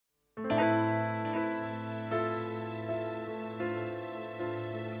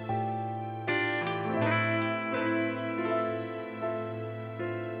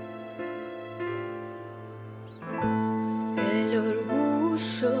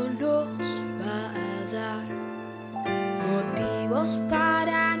orgullo nos va a dar motivos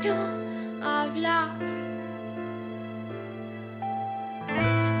para no hablar.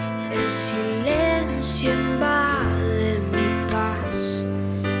 El silencio invade mi paz,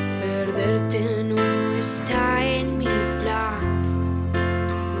 perderte no está en mi plan.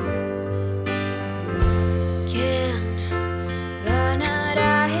 ¿Quién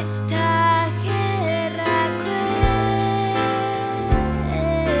ganará esta guerra cruel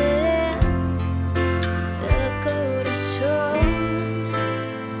del corazón?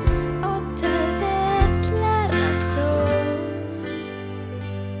 O tal vez la razón.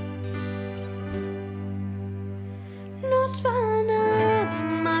 Nos van a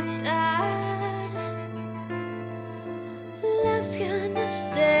matar las ganas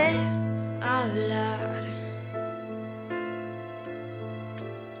de hablar.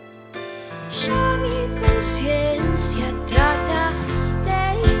 Ya mi conciencia trata de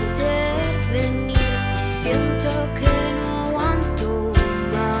intervenir. Siento que no aguanto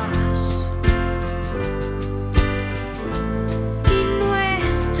más. Y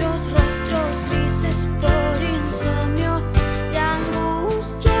nuestros rostros grises por insomnio y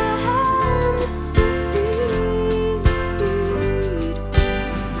angustia han de sufrir.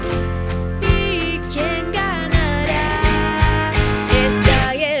 ¿Y quién ganará esta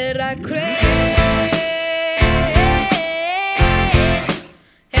guerra cruel?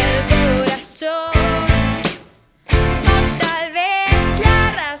 El corazón o tal vez la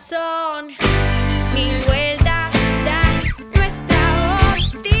razón. Mil vueltas da nuestra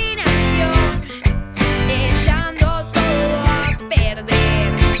obstinación, echando todo a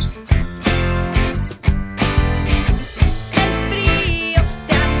perder. El frío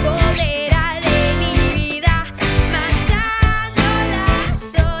se apodera de mi vida, matando la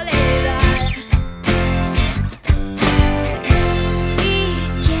soledad. ¿Y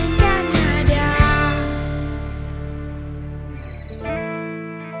quién ganará?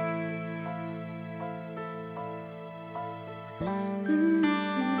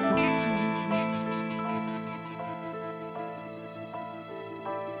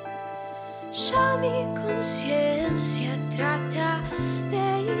 Ya mi conciencia trata de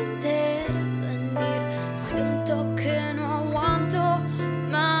intervenir.